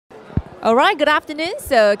All right, good afternoon.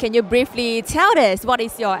 So can you briefly tell us what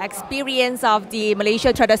is your experience of the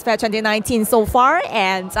Malaysia Traders Fair 2019 so far,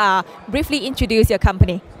 and briefly introduce your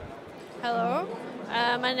company? Hello,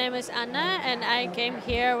 my name is Anna and I came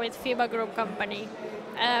here with FIBO Group Company.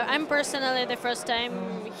 I'm personally the first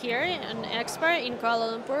time here, an expert in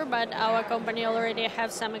Kuala Lumpur, but our company already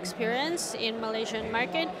have some experience in Malaysian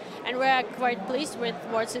market, and we are quite pleased with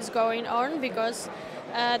what is going on because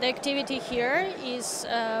the activity here is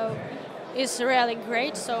really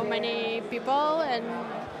great. So many people, and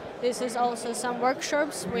this is also some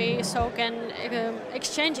workshops we so can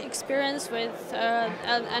exchange experience with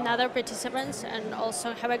another participants and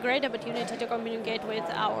also have a great opportunity to communicate with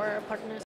our partners.